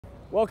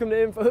Welcome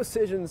to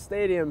InfoCision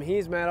Stadium.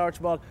 He's Matt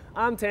Archibald.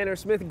 I'm Tanner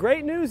Smith.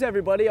 Great news,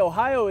 everybody.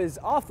 Ohio is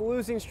off the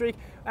losing streak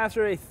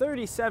after a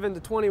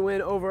 37-20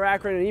 win over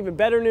Akron. And even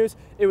better news,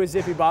 it was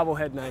Zippy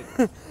Bobblehead night.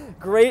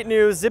 Great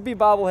news. Zippy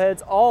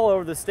bobbleheads all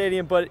over the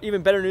stadium, but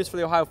even better news for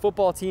the Ohio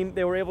football team.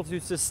 They were able to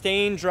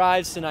sustain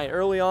drives tonight.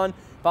 Early on,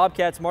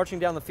 Bobcats marching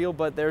down the field,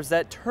 but there's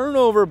that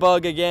turnover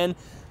bug again.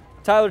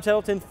 Tyler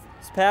Tettleton's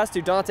pass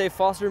to Dante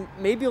Foster,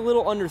 maybe a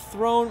little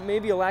underthrown,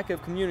 maybe a lack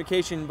of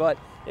communication, but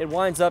it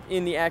winds up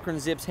in the Akron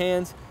Zips'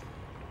 hands.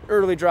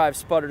 Early drive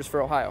sputters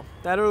for Ohio.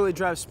 That early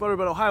drive sputtered,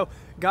 but Ohio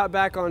got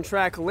back on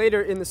track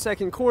later in the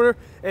second quarter,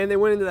 and they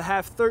went into the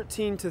half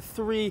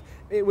 13-3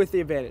 with the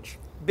advantage.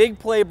 Big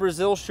play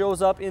Brazil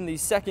shows up in the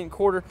second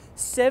quarter.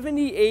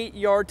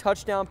 78-yard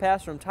touchdown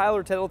pass from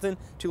Tyler Tettleton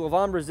to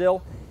Levon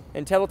Brazil,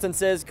 and Tettleton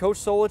says Coach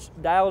Solich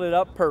dialed it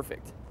up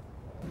perfect.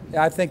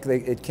 Yeah, I think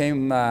it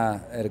came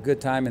at a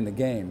good time in the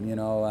game. You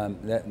know,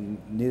 that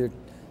neither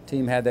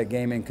team had that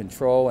game in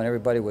control, and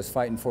everybody was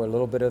fighting for a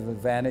little bit of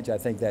advantage. I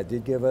think that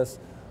did give us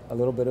a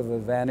little bit of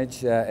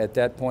advantage at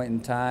that point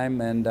in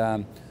time.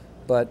 And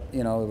but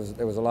you know,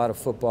 there was a lot of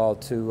football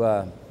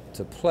to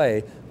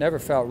play. Never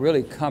felt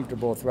really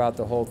comfortable throughout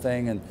the whole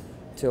thing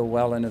until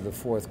well into the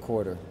fourth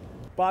quarter.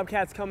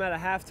 Bobcats come out of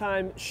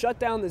halftime, shut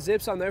down the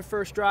Zips on their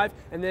first drive,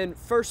 and then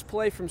first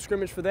play from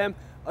scrimmage for them,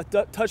 a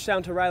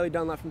touchdown to Riley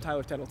Dunlap from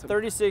Tyler Tettleton.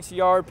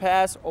 36-yard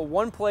pass, a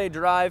one-play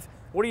drive.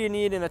 What do you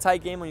need in a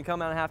tight game when you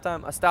come out of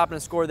halftime? A stop and a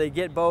score. They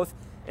get both,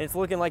 and it's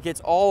looking like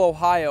it's all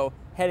Ohio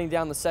heading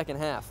down the second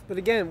half. But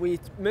again, we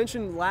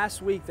mentioned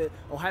last week that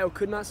Ohio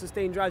could not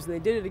sustain drives, and they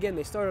did it again.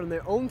 They started on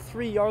their own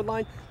 3-yard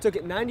line, took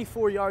it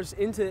 94 yards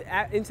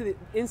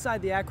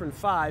inside the Akron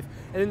 5,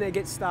 and then they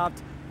get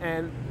stopped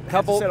and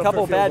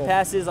couple bad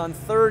passes on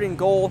 3rd and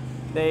goal.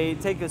 They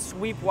take a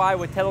sweep wide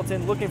with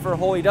Tettleton looking for a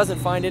hole. He doesn't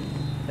find it.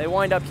 They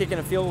wind up kicking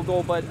a field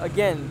goal, but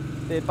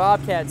again, the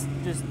Bobcats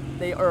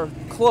they are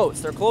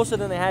close. They're closer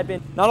than they had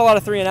been. Not a lot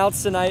of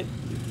 3-and-outs tonight,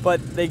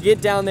 but they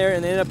get down there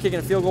and they end up kicking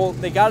a field goal.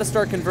 They got to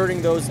start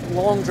converting those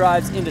long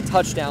drives into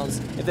touchdowns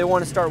if they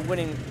want to start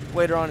winning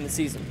later on in the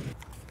season.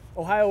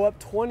 Ohio up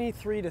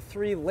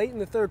 23-3 late in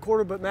the third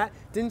quarter, but Matt,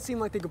 didn't seem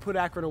like they could put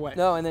Akron away.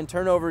 No, and then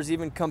turnovers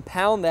even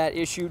compound that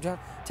issue.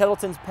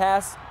 Tettleton's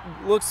pass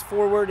looks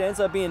forward,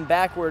 ends up being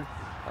backward.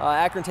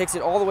 Akron takes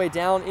it all the way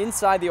down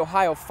inside the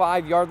Ohio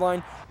 5-yard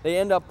line. They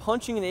end up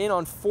punching it in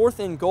on 4th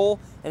and goal,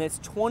 and it's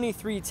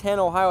 23-10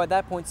 Ohio at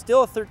that point.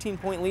 Still a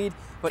 13-point lead,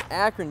 but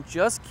Akron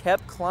just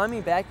kept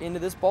climbing back into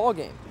this ball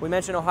game. We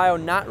mentioned Ohio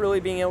not really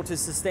being able to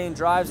sustain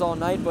drives all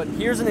night, but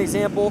here's an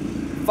example.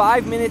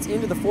 5 minutes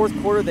into the fourth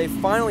quarter, they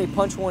finally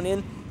punch one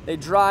in. They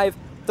drive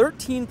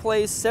 13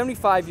 plays,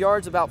 75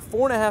 yards, about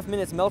 4.5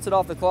 minutes melted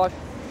off the clock.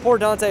 Poor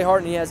Dante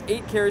Harton, he has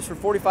 8 carries for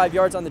 45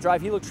 yards on the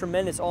drive. He looked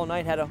tremendous all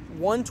night, had a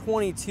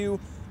 122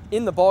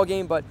 in the ball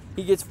game, but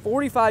he gets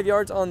 45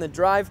 yards on the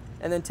drive,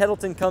 and then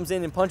Tettleton comes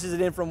in and punches it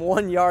in from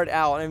 1 yard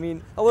out. I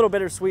mean, a little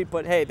bittersweet,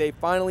 but hey, they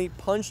finally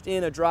punched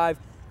in a drive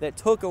that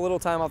took a little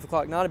time off the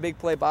clock. Not a big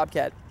play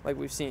Bobcat like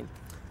we've seen.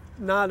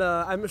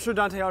 I'm sure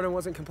Dante Harton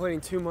wasn't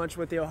complaining too much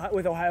with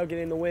Ohio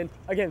getting the win.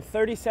 Again,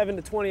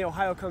 37-20,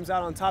 Ohio comes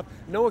out on top.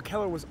 Noah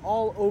Keller was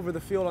all over the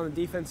field on the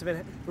defensive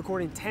end,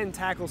 recording 10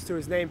 tackles to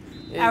his name.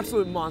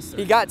 Absolute monster.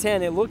 He got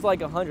 10. It looked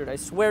like 100. I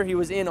swear he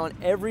was in on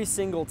every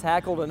single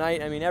tackle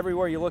tonight. I mean,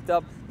 everywhere you looked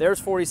up,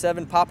 there's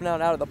 47 popping out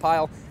of the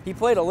pile. He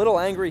played a little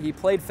angry. He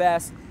played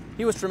fast.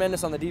 He was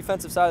tremendous on the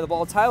defensive side of the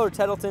ball. Tyler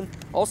Tettleton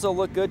also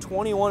looked good,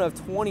 21 of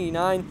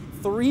 29,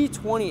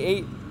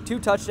 328. 2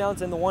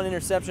 touchdowns and the 1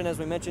 interception, as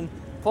we mentioned,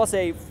 plus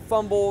a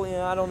fumble. You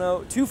know, I don't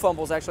know, 2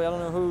 fumbles actually. I don't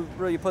know who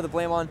really put the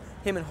blame on.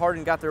 Him and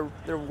Harden got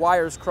their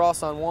wires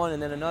crossed on one,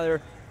 and then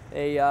another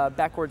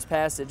backwards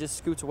pass that just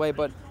scoots away.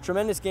 But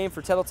tremendous game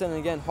for Tettleton, and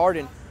again,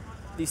 Harden,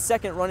 the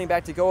second running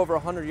back to go over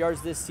 100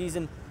 yards this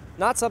season.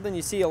 Not something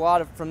you see a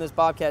lot of from this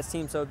Bobcats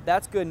team, so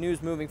that's good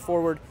news moving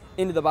forward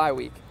into the bye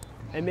week.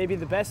 And maybe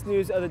the best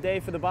news of the day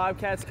for the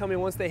Bobcats coming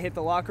once they hit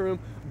the locker room.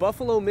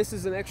 Buffalo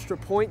misses an extra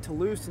point to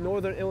lose to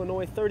Northern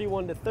Illinois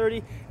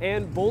 31-30,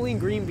 and Bowling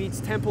Green beats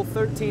Temple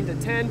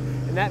 13-10,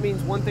 and that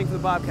means one thing for the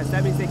Bobcats.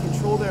 That means they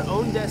control their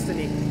own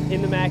destiny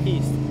in the MAC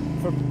East.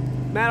 For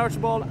Matt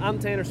Archibald, I'm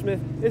Tanner Smith.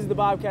 This is the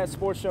Bobcat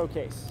Sports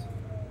Showcase.